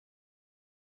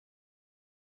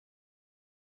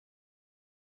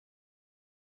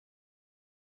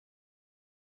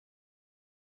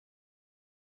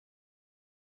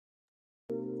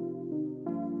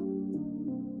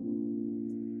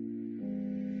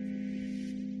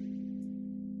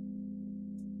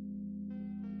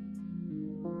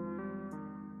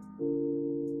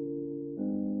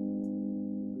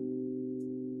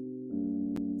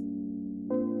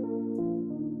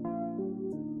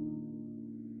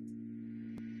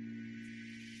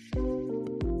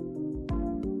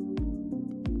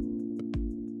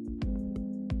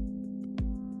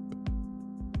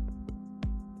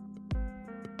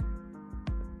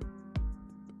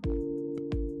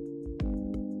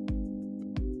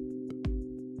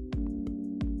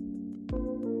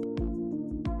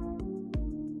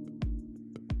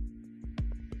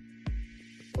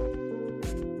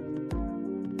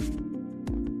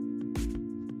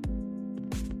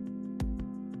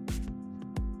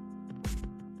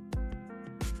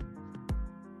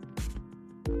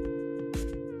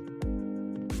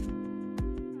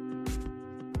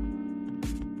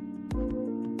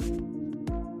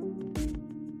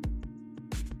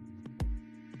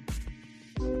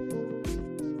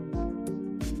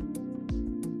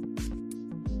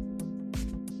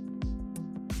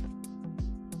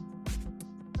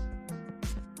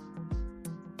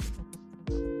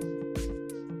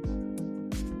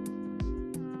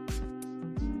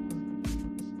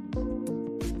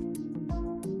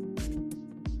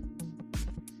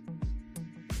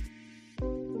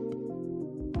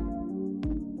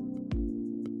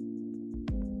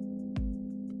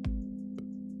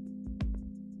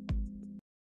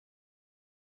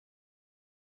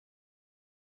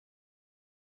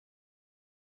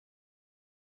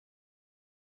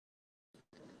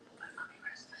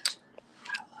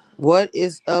What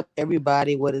is up,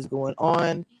 everybody? What is going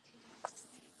on?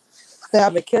 Now,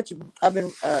 I've been checking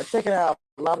out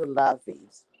a lot of the live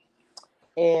feeds,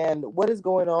 and what is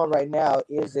going on right now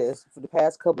is this: for the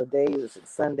past couple of days, it's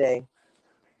Sunday.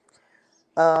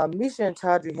 Misha and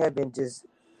Tadri have been just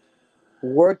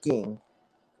working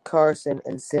Carson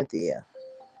and Cynthia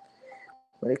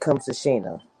when it comes to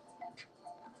Sheena.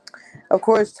 Of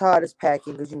course, Todd is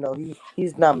packing because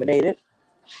he's nominated.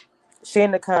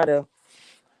 Shayna kind of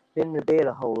been in the bed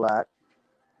a whole lot.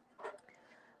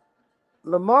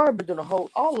 Lamar been doing a whole.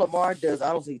 All Lamar does,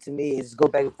 honestly, to me, is go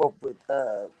back and forth with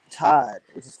Todd,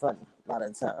 which is funny a lot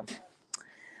of the time.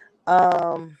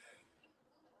 Um,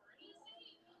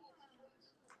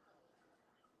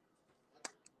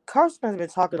 Carson has been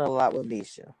talking a lot with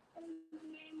Misha,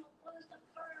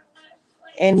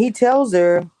 and he tells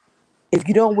her if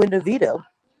you don't win the veto,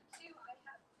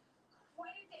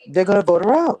 they're gonna vote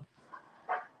her out.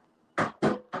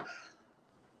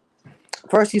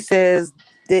 First, he says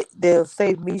they'll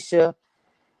save Misha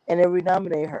and they'll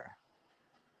renominate her.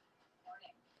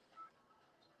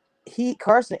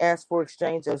 Carson asked for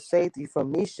exchange of safety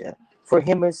from Misha for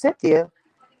him and Cynthia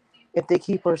if they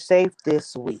keep her safe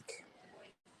this week.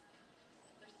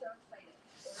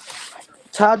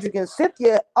 Todrick and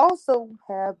Cynthia also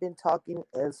have been talking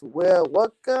as well.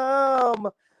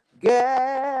 Welcome,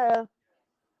 girl.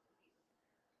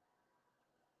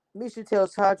 Misha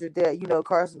tells Todrick that,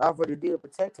 Carson offered a deal to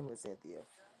protect him and Cynthia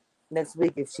next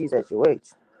week if she's at your age.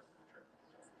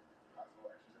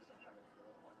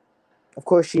 Of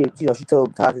course, she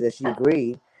told Todrick that she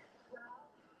agreed.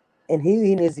 And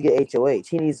he needs to get HOH.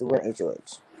 He needs to win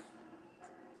HOH.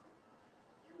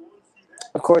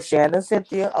 Of course, Shannon and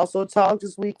Cynthia also talked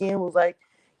this weekend, was like,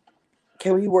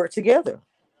 can we work together?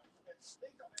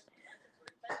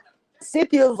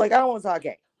 Cynthia was like, I don't want to talk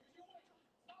game.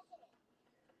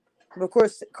 But of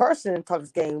course, Carson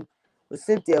talks game with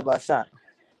Cynthia about Sean.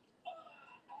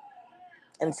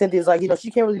 And Cynthia's like,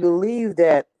 she can't really believe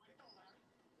that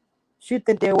she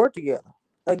think they'll work together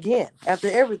again after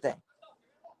everything.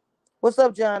 What's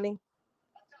up, Johnny?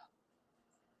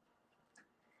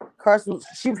 Carson,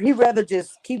 he'd rather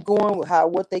just keep going with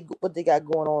what they got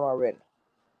going on already.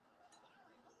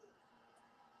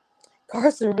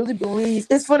 Carson really believes,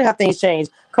 it's funny how things change.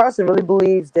 Carson really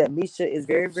believes that Misha is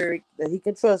very, very, that he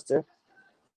can trust her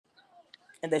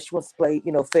and that she wants to play,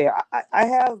 fair. I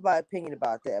have my opinion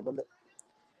about that, but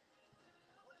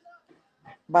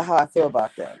about how I feel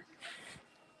about that.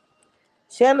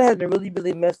 Shannon has been really,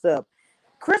 really messed up.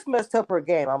 Chris messed up her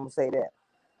game, I'm going to say that.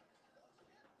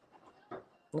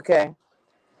 Okay.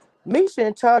 Misha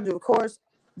and Charge, of course,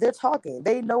 they're talking.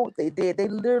 They know what they did. They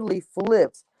literally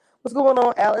flipped. What's going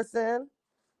on, Allison?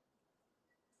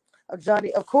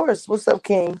 Johnny, of course. What's up,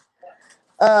 King?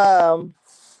 Todrick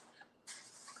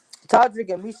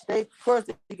and Misha, they, of course,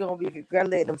 they're going to be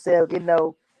congratulating themselves,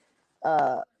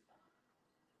 uh,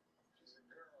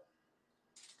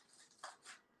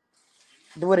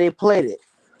 the way they played it.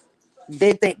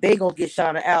 They think they going to get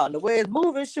Shauna out. And the way it's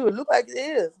moving, sure, it look like it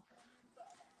is.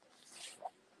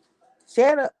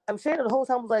 Shannon the whole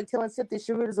time was like telling Cynthia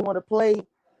she really doesn't want to play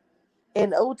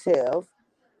in OTEV.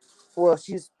 Well,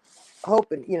 she's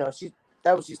hoping,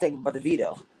 that was she's thinking about the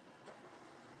veto.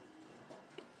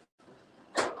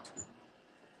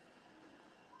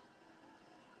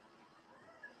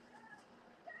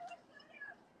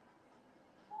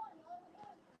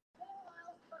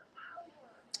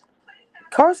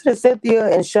 Carson and Cynthia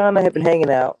and Shauna have been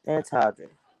hanging out, and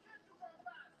Todrick.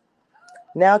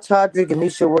 Now Todrick and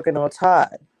Misha working on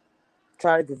Todd,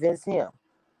 trying to convince him.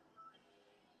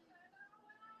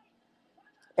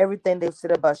 Everything they've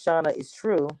said about Shauna is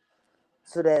true,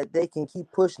 so that they can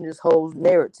keep pushing this whole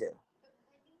narrative.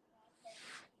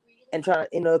 And trying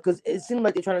to, because it seems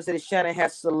like they're trying to say that Shannon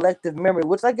has selective memory,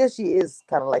 which I guess she is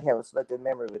kind of like having selective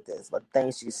memory with this, like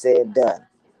things she said and done.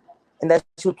 And that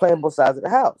she was playing both sides of the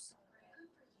house.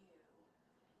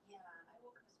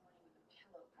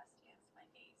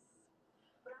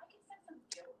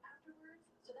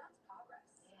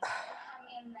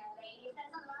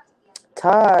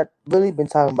 Todd really been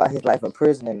talking about his life in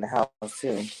prison in the house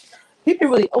too. He been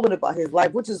really open about his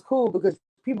life, which is cool because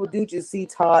people do just see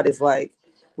Todd as like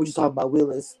what you talking about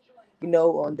Willis,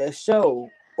 on that show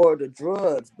or the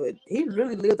drugs, but he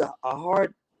really lived a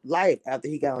hard life after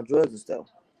he got on drugs and stuff.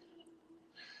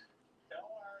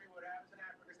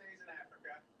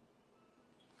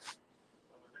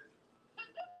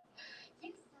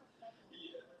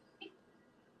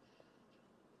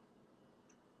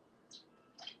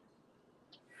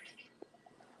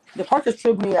 The part that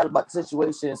tripped me out about the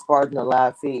situation as far as in the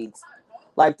live feeds,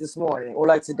 like this morning or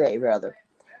like today rather,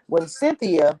 when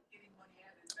Cynthia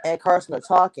and Carson are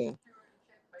talking,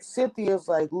 Cynthia's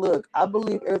like, look, I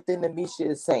believe everything that Misha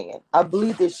is saying. I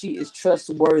believe that she is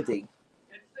trustworthy.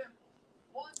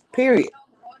 Period.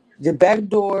 The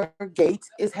backdoor gate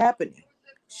is happening.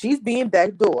 She's being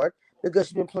backdoored because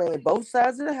she's been playing both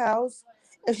sides of the house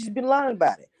and she's been lying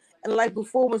about it. And like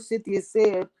before, when Cynthia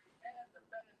said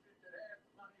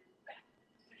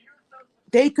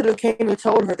they could have came and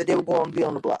told her that they were going to be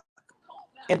on the block,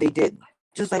 and they didn't.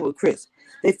 Just like with Chris,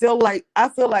 they feel like I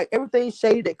feel like everything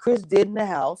shady that Chris did in the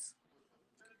house,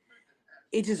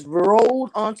 it just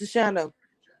rolled onto Shanna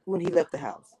when he left the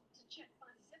house.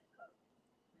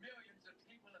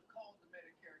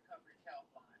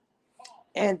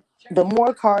 And the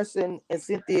more Carson and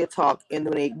Cynthia talk, and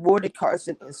when they more did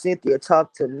Carson and Cynthia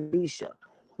talk to Misha,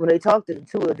 when they talk to the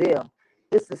two of them,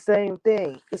 it's the same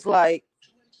thing. It's like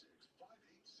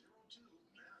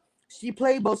she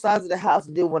played both sides of the house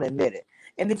and didn't want to admit it.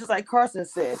 And it's just like Carson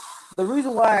said, the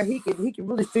reason why he can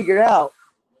really figure it out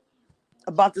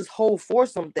about this whole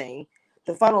foursome thing,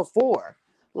 the final four,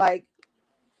 like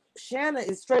Shanna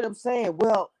is straight up saying,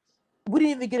 well, we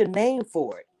didn't even get a name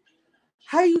for it.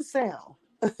 How you sound?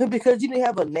 Because you didn't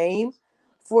have a name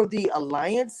for the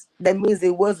alliance, that means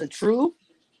it wasn't true.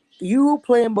 You were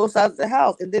playing both sides of the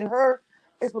house. And then her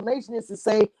explanation is to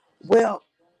say, well,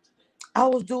 I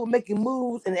was doing making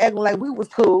moves and acting like we was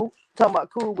cool. Talking about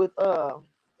cool with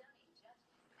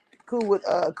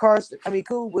Carson. I mean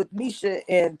cool with Misha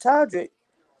and Todrick.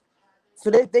 So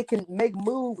they can make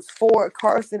moves for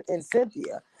Carson and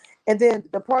Cynthia. And then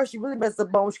the part she really messed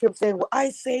up on, she kept saying, well, I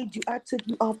saved you. I took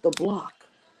you off the block.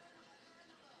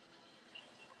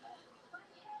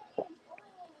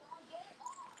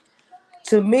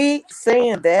 To me,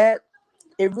 saying that,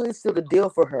 it really sealed the deal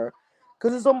for her.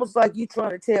 Because it's almost like you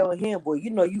trying to tell him, well, you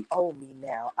know, you owe me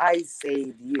now. I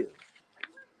saved you.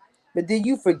 But then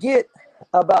you forget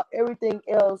about everything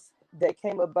else that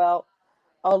came about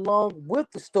along with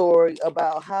the story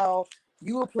about how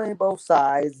you were playing both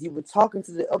sides. You were talking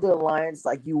to the other alliance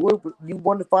like you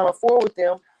wanted to Final Four with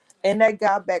them, and that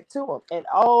got back to them. And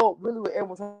all really what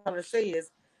everyone's trying to say is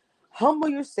humble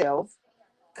yourself,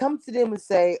 come to them and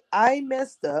say, I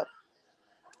messed up,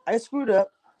 I screwed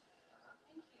up,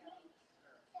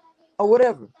 or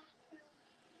whatever.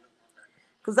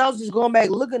 Because I was just going back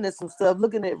looking at some stuff,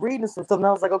 looking at reading some stuff, and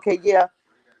I was like, okay, yeah,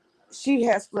 she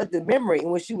has selective memory.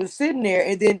 And when she was sitting there,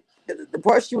 and then the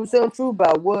part she was telling true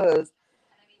about was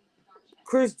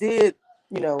Chris did,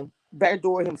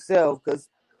 backdoor himself because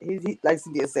he like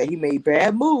Cynthia said, he made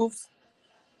bad moves,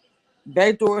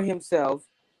 backdoor himself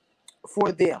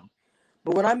for them.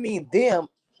 But when I mean them,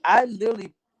 I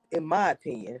literally, in my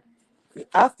opinion,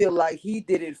 I feel like he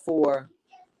did it for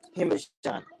him and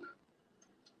Shauna.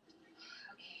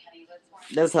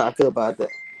 That's how I feel about that.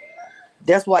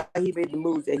 That's why he made the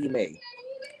moves that he made.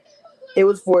 It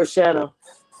was for Shadow.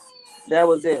 That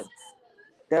was it.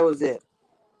 That was it.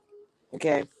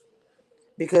 Okay.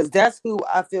 Because that's who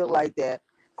I feel like that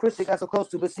Christian got so close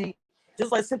to. But see,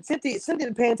 just like Cynthia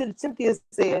paying attention, Cynthia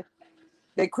said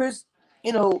that Chris,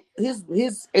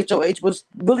 his HOH was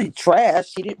really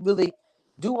trash. He didn't really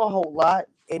do a whole lot.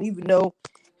 And even though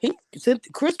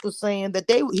Chris was saying that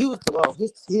he was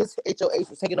his HOH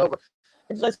was taking over.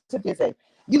 And just like Cynthia said,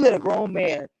 you let a grown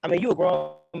man, I mean, you a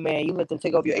grown man, you let them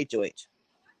take over your HOH.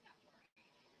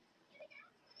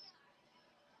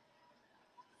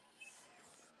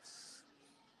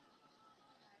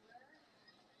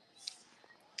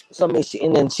 So I mean,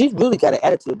 and then she's really got an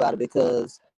attitude about it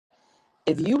because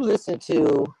if you listen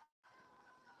to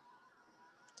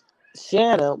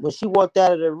Shanna when she walked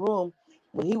out of the room,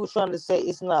 when he was trying to say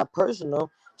it's not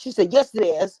personal, she said yes it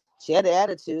is. She had an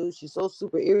attitude. She's so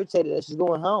super irritated that she's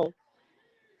going home.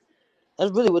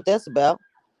 That's really what that's about.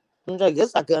 I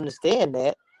guess I can understand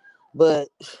that, but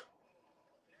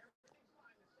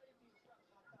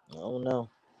I don't know.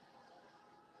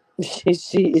 She,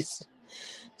 she is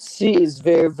she is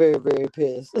very very very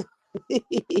pissed.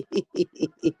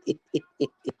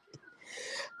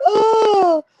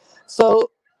 Oh,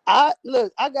 so I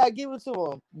gotta give it to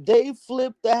them. They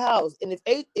flipped the house, and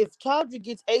if Chandra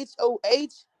gets HOH,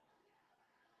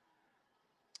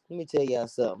 let me tell y'all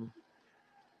something.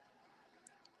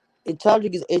 If Chandra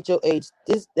gets HOH,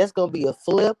 that's gonna be a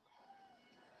flip.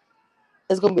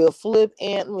 It's gonna be a flip,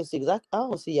 and let me see, cause I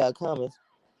don't see y'all comments.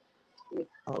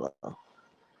 Hold on.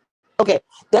 Okay,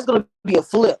 that's gonna be a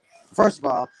flip. First of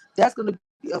all, that's gonna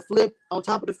be a flip on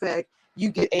top of the fact you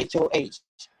get HOH.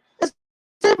 That's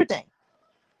everything.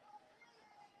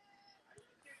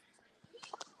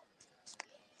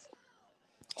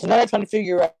 So now they're trying to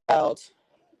figure out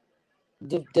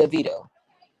the veto.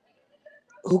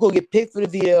 Who gonna get picked for the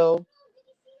veto?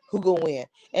 who gonna win.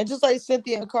 And just like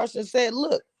Cynthia and Carson said,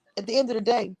 look, at the end of the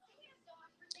day,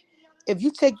 if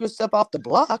you take yourself off the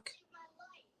block,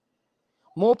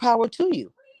 more power to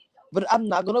you. But I'm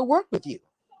not gonna work with you.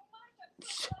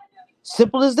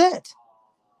 Simple as that.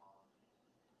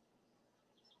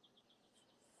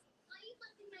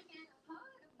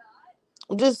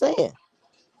 I'm just saying.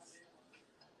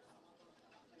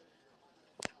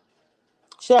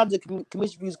 Shout out to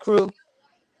Commission Views crew.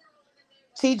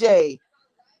 TJ,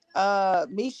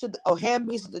 Misha, hand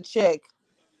Misha the check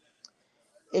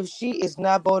if she is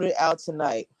not voted out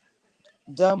tonight.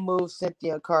 Dumb move,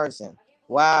 Cynthia Carson.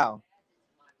 Wow.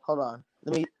 Hold on.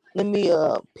 Let me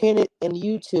pin it in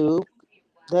YouTube.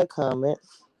 That comment.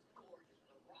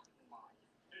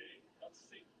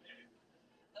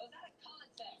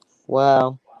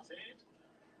 Wow.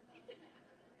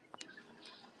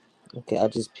 Okay, I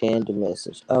just pinned the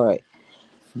message. All right.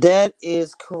 That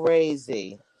is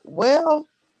crazy. Well,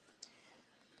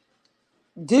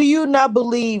 do you not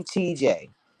believe, TJ,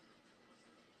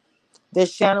 that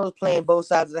Shannon was playing both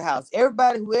sides of the house?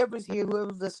 Everybody, whoever's here,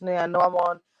 whoever's listening, I know I'm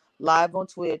on live on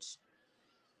Twitch.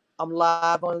 I'm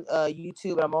live on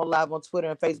YouTube, and I'm on live on Twitter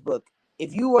and Facebook.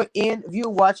 If you were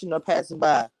watching or passing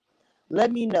by,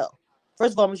 let me know.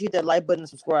 First of all, I'm gonna hit that like button and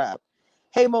subscribe.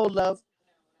 Hey, Mo Love,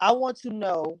 I want to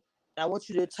know. I want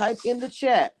you to type in the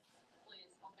chat.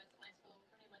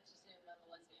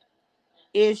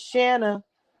 Is Shanna?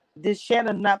 Did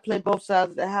Shanna not play both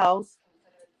sides of the house?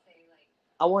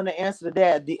 I want to answer to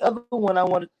that. The other one I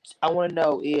want to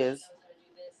know is,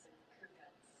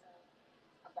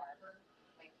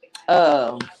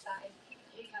 um,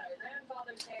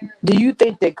 do you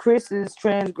think that Chris's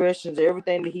transgressions,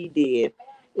 everything that he did,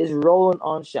 is rolling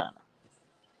on Shanna?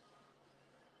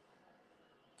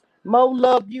 Mo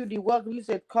Love Beauty, welcome. You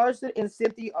said Carson and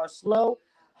Cynthia are slow.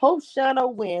 Hope Shanna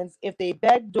wins. If they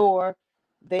backdoor,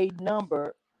 they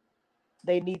number,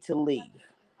 they need to leave.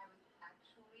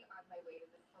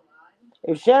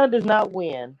 If Shanna does not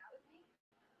win,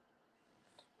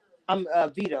 I'm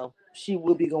veto. She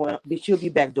will be going. She'll be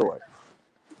backdoored.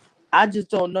 I just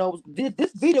don't know.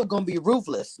 This video gonna be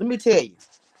ruthless. Let me tell you.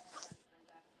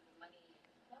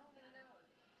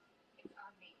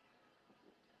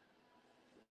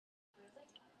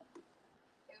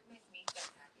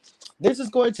 This is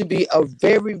going to be a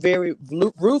very, very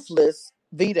ruthless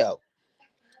veto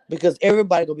because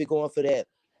everybody gonna be going for that.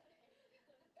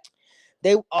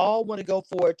 They all want to go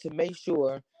for it to make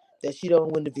sure that she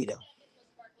don't win the veto.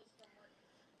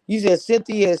 You said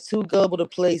Cynthia is too gullible to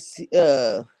play.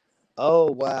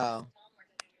 Oh wow.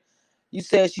 You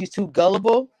said she's too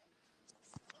gullible.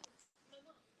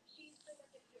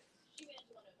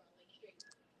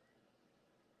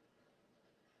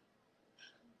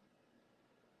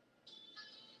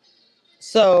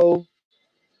 So,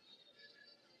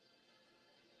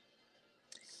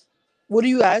 what do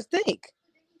you guys think?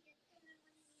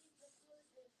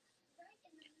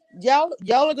 Y'all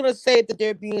are gonna say that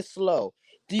they're being slow.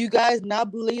 Do you guys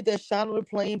not believe that Shauna was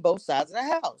playing both sides of the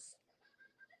house?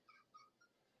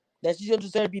 That she don't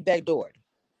deserve to be backdoored.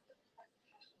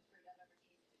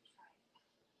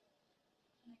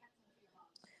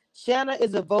 Shanna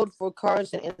is a vote for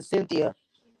Carson and Cynthia.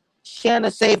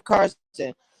 Shanna saved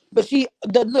Carson, but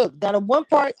look. Now the one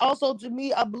part also to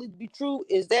me I believe to be true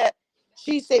is that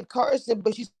she saved Carson,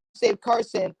 but she saved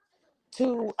Carson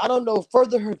to I don't know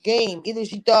further her game. Either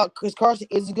she thought because Carson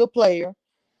is a good player,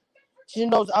 she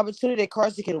knows the opportunity that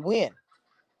Carson can win.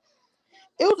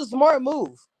 It was a smart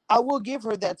move. I will give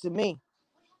her that to me.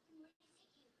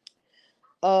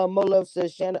 Mo Love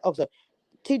says Shanna. Oh, sorry.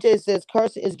 TJ says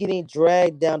Carson is getting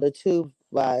dragged down the tube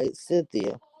by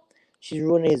Cynthia. She's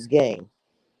ruining his game.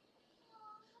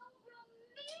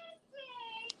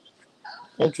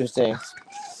 Interesting.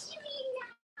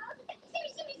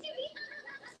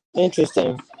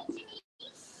 Interesting.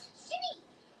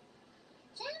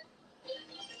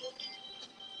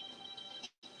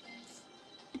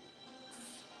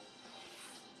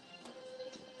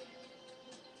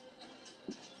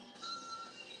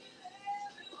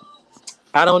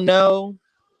 I don't know.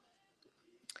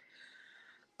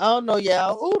 I don't know,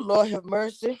 y'all. Oh, Lord have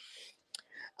mercy.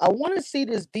 I want to see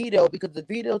this video because the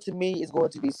video to me is going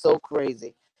to be so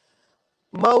crazy.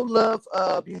 Mo Love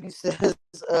Beauty says,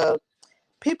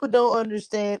 people don't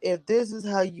understand if this is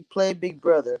how you play Big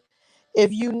Brother.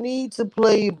 If you need to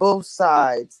play both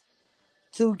sides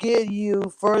to get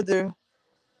you further,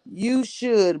 you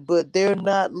should, but they're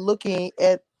not looking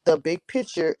at the big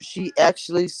picture. She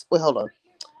actually, well, hold on.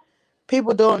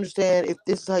 People don't understand if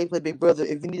this is how you play Big Brother.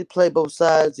 If you need to play both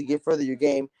sides to get further your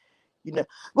game, You know,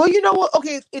 well, you know what?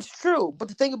 Okay, it's true. But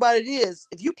the thing about it is,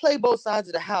 if you play both sides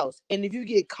of the house, and if you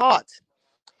get caught,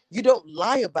 you don't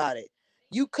lie about it.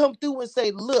 You come through and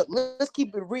say, "Look, let's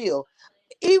keep it real."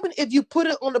 Even if you put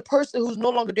it on the person who's no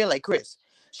longer there, like Chris,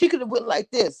 she could have went like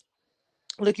this.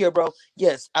 Look here, bro.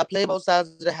 Yes, I played both sides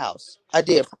of the house. I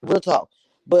did. Real talk.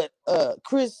 But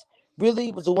Chris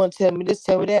really was the one telling me this,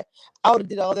 telling me that. I would have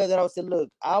did all that. Then I would say, look,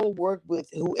 I will work with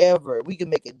whoever. We can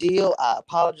make a deal. I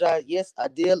apologize. Yes, I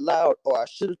did lie, or I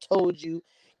should have told you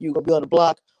you were gonna be on the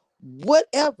block.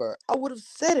 Whatever. I would have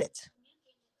said it.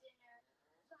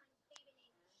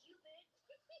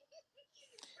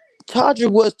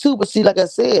 Todrick was too, but see, like I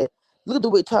said, look at the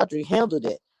way Todrick handled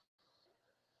it.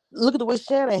 Look at the way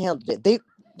Shannon handled it. They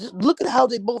just look at how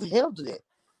they both handled it.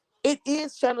 It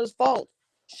is Shannon's fault.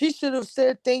 She should have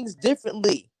said things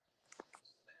differently.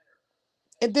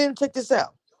 And then check this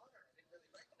out.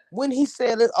 When he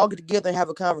said, let's all get together and have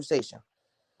a conversation,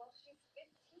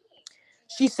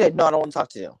 she said, no, I don't want to talk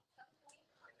to them.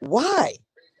 Why?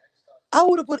 I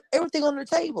would have put everything on the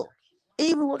table.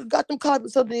 Even would have got them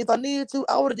copies something if I needed to.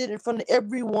 I would have did it in front of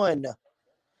everyone.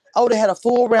 I would have had a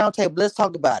full round table. Let's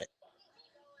talk about it.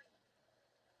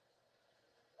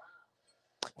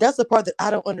 That's the part that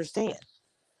I don't understand.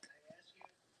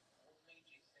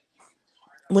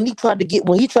 When he tried to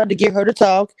get her to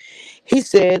talk, he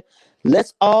said,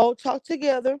 let's all talk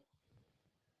together.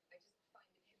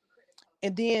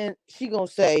 And then she gonna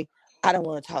say, I don't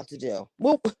want to talk to them.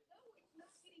 Well,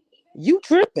 you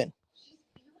tripping.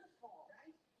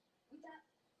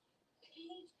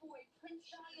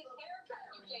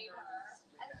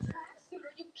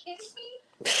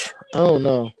 Oh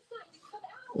no.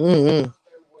 Mm-hmm.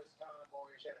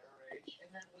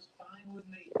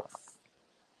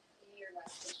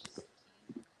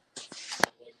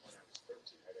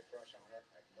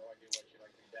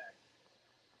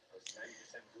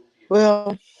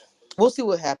 Well, we'll see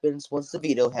what happens once the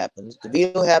veto happens. The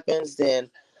veto happens, then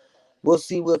we'll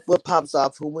see what pops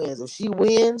off, who wins. If she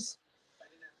wins,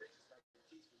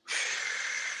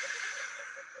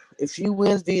 if she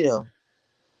wins veto,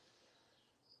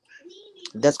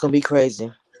 that's gonna be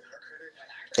crazy.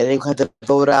 And they're gonna have to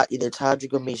vote out either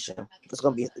Todrick or Misha. It's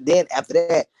gonna be then after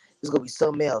that, it's gonna be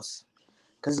something else.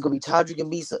 Because it's gonna be Todrick and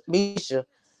Misha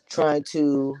trying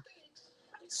to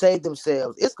save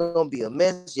themselves. It's gonna be a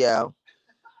mess, y'all.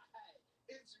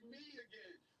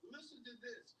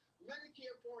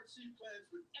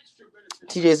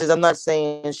 TJ says, I'm not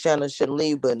saying Shanna shouldn't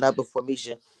leave, but not before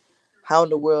Misha. How in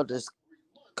the world does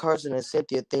Carson and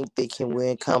Cynthia think they can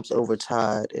win comps over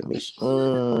Todd and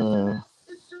Misha?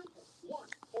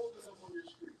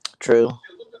 True.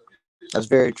 That's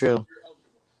very true.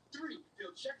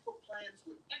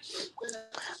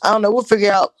 I don't know. We'll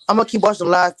figure out. I'm gonna keep watching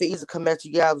the live feeds and come at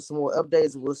you guys with some more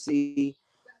updates, and we'll see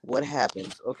what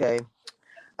happens. Okay.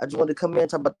 I just wanted to come in and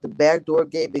talk about the backdoor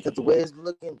gate because the way it's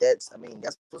looking, that's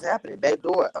what's happening.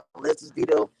 Backdoor, unless this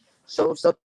video shows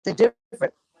something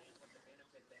different.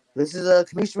 This is a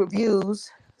Commission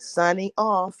Reviews signing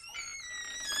off.